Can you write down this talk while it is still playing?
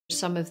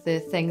Some of the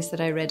things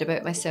that I read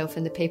about myself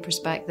in the papers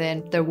back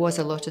then, there was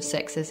a lot of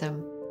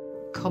sexism.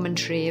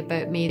 Commentary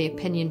about me, the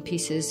opinion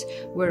pieces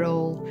were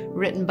all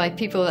written by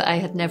people that I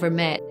had never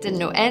met, didn't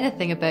know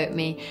anything about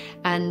me.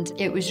 And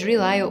it was a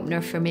real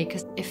eye-opener for me,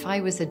 because if I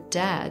was a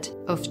dad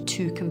of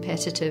two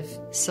competitive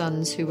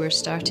sons who were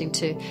starting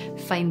to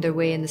find their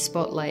way in the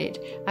spotlight,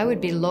 I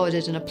would be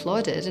lauded and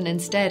applauded. And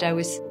instead I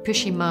was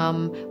pushy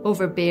mum,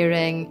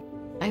 overbearing.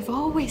 I've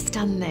always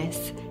done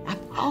this. I've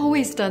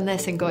always done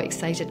this, and got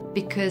excited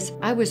because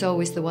I was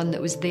always the one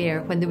that was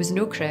there when there was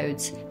no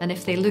crowds. And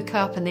if they look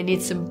up and they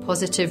need some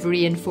positive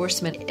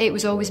reinforcement, it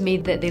was always me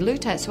that they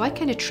looked at. So I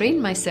kind of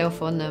trained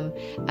myself on them,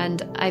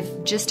 and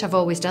have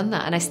always done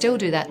that, and I still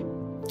do that.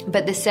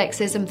 But the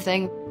sexism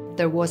thing,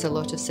 there was a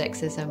lot of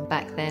sexism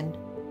back then.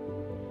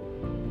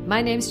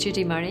 My name's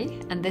Judy Murray,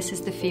 and this is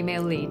The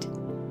Female Lead.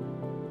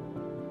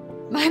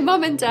 My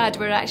mum and dad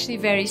were actually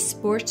very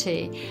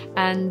sporty,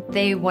 and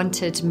they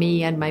wanted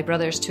me and my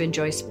brothers to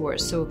enjoy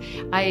sports. So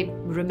I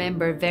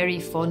remember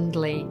very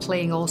fondly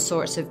playing all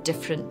sorts of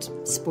different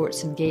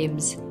sports and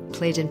games.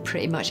 Played in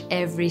pretty much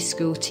every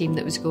school team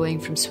that was going,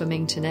 from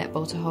swimming to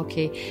netball to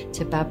hockey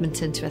to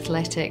badminton to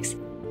athletics.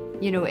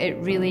 You know, it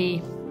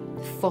really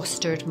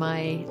fostered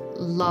my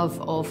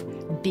love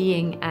of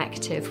being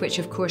active, which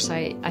of course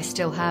I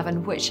still have,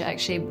 and which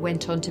actually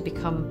went on to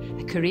become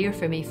a career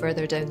for me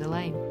further down the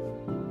line.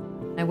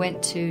 I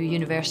went to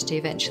university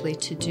eventually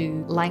to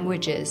do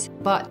languages,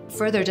 but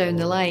further down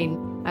the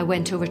line I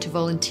went over to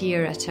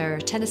volunteer at our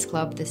tennis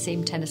club, the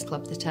same tennis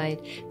club that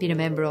I'd been a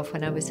member of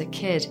when I was a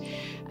kid,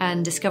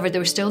 and discovered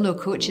there were still no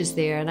coaches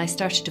there, and I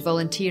started to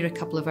volunteer a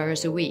couple of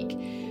hours a week.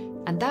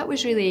 And that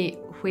was really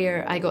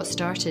where I got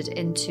started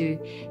into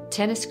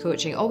tennis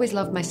coaching. Always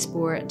loved my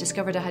sport,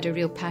 discovered I had a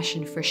real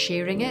passion for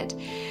sharing it,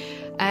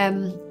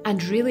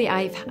 and really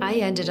I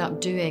ended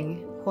up doing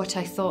what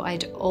I thought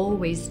I'd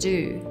always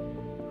do,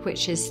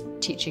 which is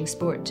teaching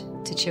sport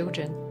to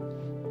children.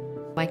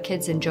 My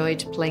kids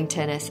enjoyed playing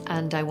tennis,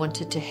 and I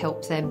wanted to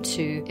help them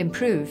to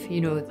improve. You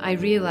know, I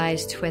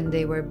realised when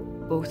they were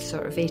both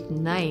sort of 8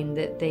 and 9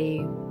 that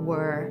they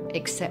were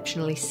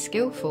exceptionally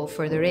skillful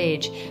for their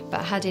age,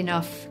 but had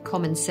enough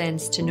common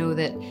sense to know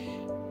that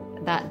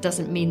that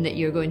doesn't mean that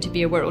you're going to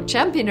be a world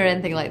champion or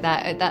anything like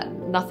that. That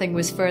nothing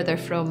was further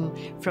from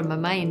my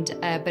mind,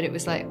 but it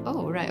was like,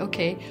 oh, right,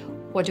 okay,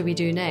 what do we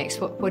do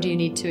next? What do you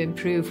need to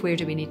improve? Where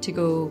do we need to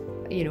go,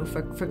 you know,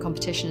 for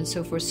competition and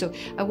so forth? So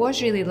I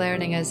was really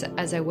learning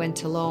as I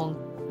went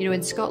along. You know,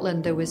 in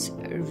Scotland there was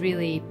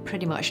really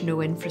pretty much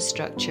no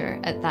infrastructure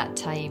at that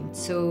time.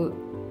 So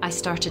I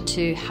started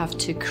to have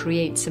to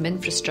create some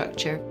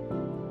infrastructure.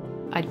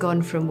 I'd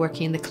gone from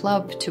working in the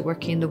club to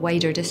working in the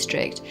wider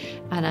district,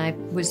 and I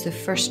was the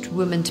first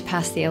woman to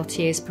pass the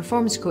LTA's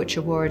Performance Coach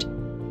Award.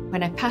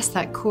 When I passed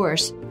that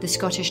course, the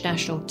Scottish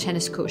National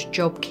Tennis Coach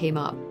job came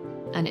up.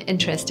 And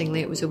interestingly,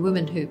 it was a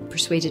woman who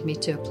persuaded me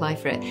to apply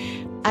for it.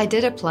 I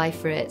did apply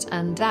for it,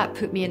 and that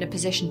put me in a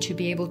position to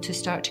be able to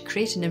start to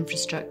create an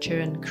infrastructure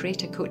and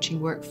create a coaching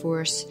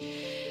workforce.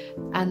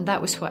 And that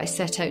was what I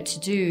set out to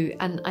do.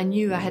 And I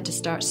knew I had to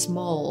start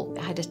small.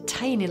 I had a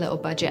tiny little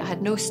budget. I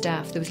had no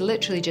staff. There was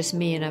literally just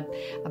me and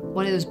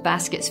one of those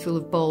baskets full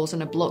of balls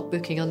and a block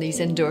booking on these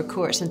indoor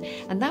courts.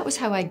 And that was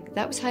how I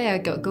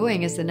got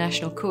going as the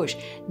national coach.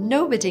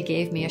 Nobody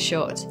gave me a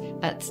shot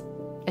at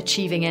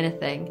achieving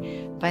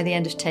anything. By the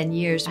end of 10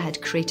 years, I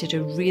had created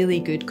a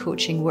really good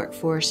coaching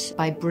workforce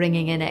by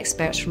bringing in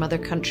experts from other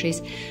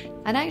countries.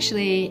 And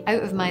actually,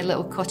 out of my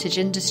little cottage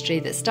industry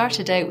that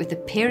started out with the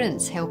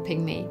parents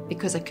helping me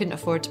because I couldn't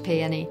afford to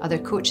pay any other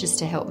coaches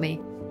to help me.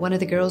 One of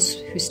the girls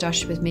who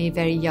started with me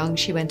very young,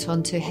 she went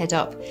on to head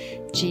up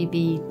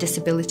GB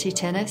disability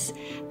tennis,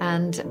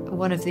 and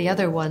one of the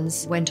other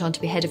ones went on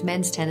to be head of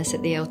men's tennis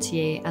at the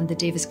LTA and the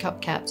Davis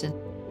Cup captain.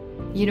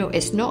 You know,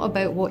 it's not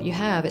about what you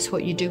have, it's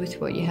what you do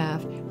with what you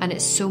have. And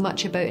it's so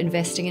much about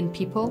investing in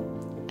people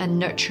and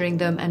nurturing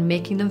them and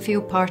making them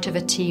feel part of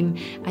a team,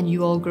 and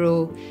you all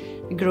grow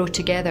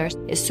together.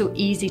 It's so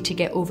easy to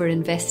get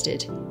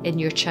over-invested in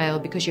your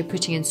child because you're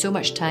putting in so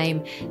much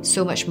time,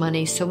 so much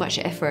money, so much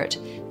effort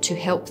to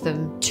help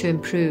them to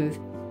improve.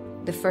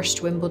 The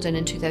first Wimbledon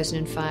in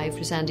 2005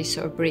 was Andy's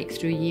sort of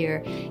breakthrough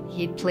year.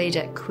 He'd played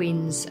at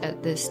Queen's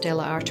at the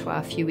Stella Artois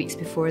a few weeks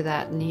before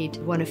that, and he'd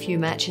won a few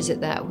matches at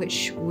that,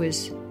 which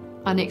was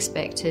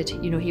unexpected.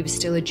 You know, he was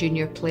still a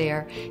junior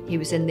player. He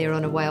was in there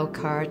on a wild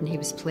card, and he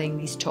was playing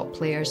these top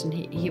players, and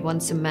he won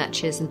some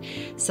matches, and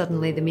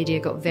suddenly the media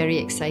got very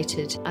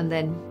excited. And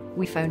then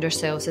we found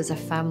ourselves as a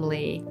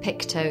family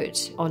picked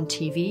out on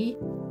TV.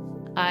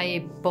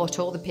 I bought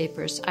all the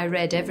papers. I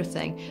read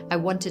everything. I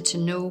wanted to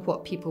know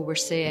what people were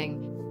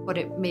saying. What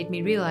it made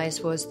me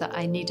realise was that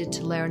I needed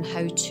to learn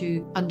how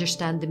to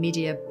understand the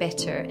media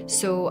better.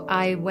 So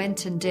I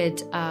went and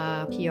did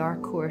a PR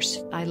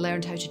course. I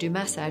learned how to do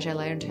massage. I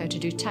learned how to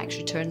do tax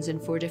returns in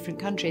 4 different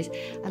countries.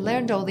 I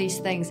learned all these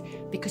things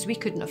because we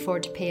couldn't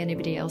afford to pay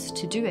anybody else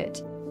to do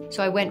it.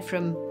 So I went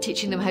from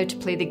teaching them how to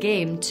play the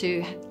game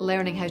to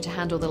learning how to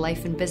handle the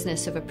life and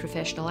business of a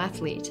professional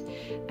athlete.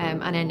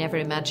 And I never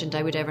imagined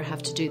I would ever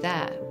have to do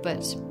that.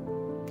 But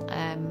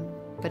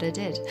but I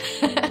did.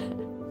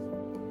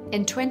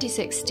 In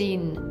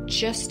 2016,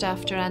 just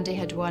after Andy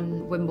had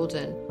won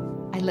Wimbledon,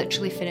 I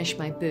literally finished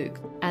my book.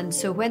 And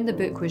so when the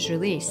book was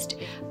released,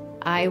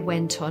 I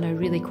went on a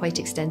really quite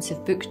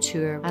extensive book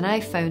tour, and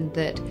I found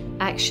that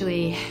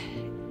actually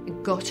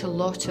got a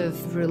lot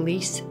of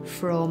release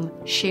from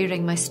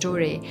sharing my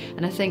story.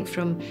 And I think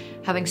from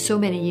having so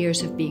many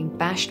years of being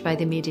bashed by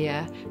the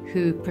media,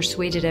 who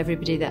persuaded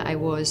everybody that I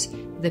was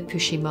the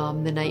pushy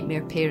mum, the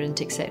nightmare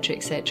parent, etc.,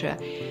 etc.,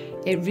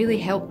 it really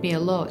helped me a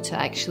lot to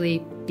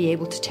actually be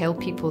able to tell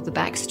people the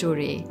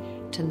backstory.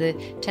 And the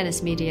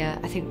tennis media,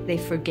 I think they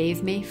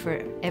forgave me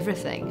for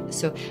everything.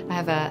 So I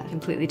have a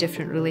completely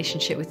different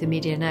relationship with the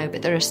media now,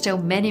 but there are still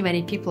many,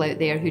 many people out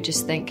there who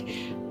just think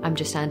I'm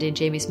just Andy and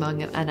Jamie's mum,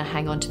 and I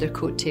hang on to their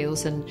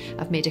coattails, and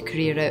I've made a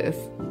career out of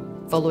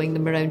following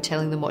them around,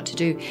 telling them what to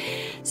do.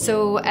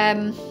 So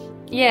doing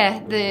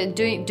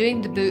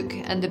the book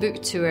and the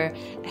book tour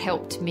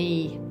helped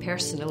me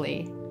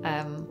personally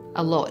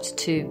a lot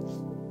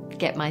to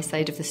get my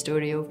side of the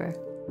story over.